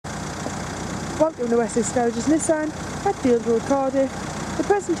Welcome to Wessex Garages Nissan at Field Road, Cardiff. The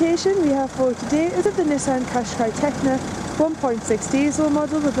presentation we have for today is of the Nissan Qashqai Tekna 1.6 diesel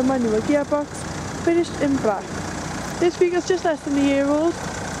model with a manual gearbox, finished in black. This vehicle is just less than a year old,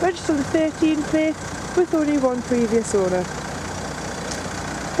 registered with 13 plate with only one previous owner.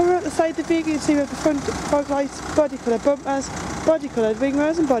 Over at the side of the vehicle you can see we have the front fog lights, body coloured bumpers, body coloured wing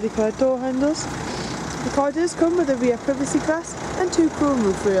mirrors and body coloured door handles. The car does come with a rear privacy glass and two chrome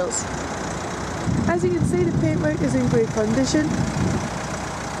roof rails. As you can see, the paintwork is in great condition,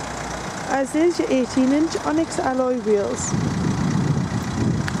 as is your 18-inch Onyx alloy wheels.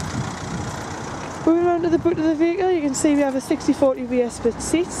 Moving on to the boot of the vehicle, you can see we have a 60/40 rear split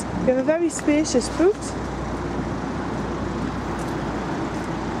seats. We have a very spacious boot.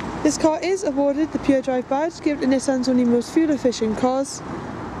 This car is awarded the Pure Drive badge, given to Nissan's only most fuel efficient cars.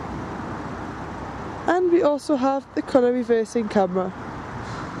 And we also have the colour reversing camera.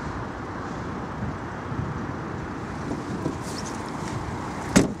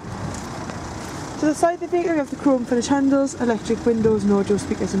 To the side of the vehicle we have the chrome finish handles, electric windows and audio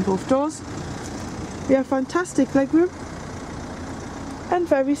speakers in both doors. We have fantastic legroom and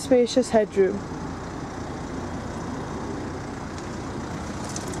very spacious headroom.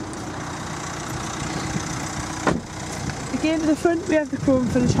 Again, to the front we have the chrome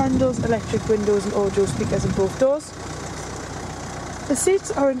finish handles, electric windows and audio speakers in both doors. The seats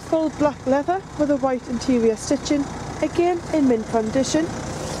are in full black leather with a white interior stitching, again in mint condition.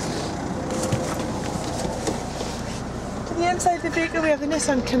 To the inside of the vehicle we have the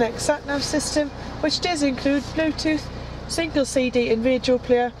Nissan Connect sat-nav system, which does include Bluetooth, single CD and radio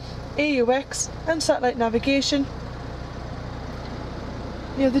player, AUX and satellite navigation.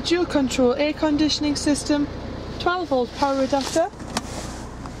 You have the dual control air conditioning system, 12-volt power adapter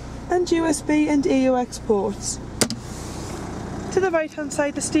and USB and AUX ports. To the right hand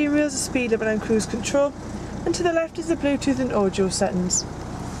side the steering wheel is a speed limit and cruise control, and to the left is the Bluetooth and audio settings.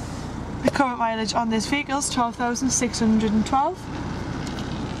 The current mileage on this vehicle is 12,612.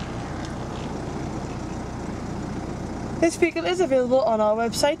 This vehicle is available on our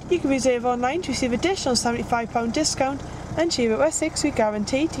website. You can reserve online to receive additional £75 discount, and here at Wessex we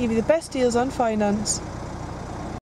guarantee to give you the best deals on finance.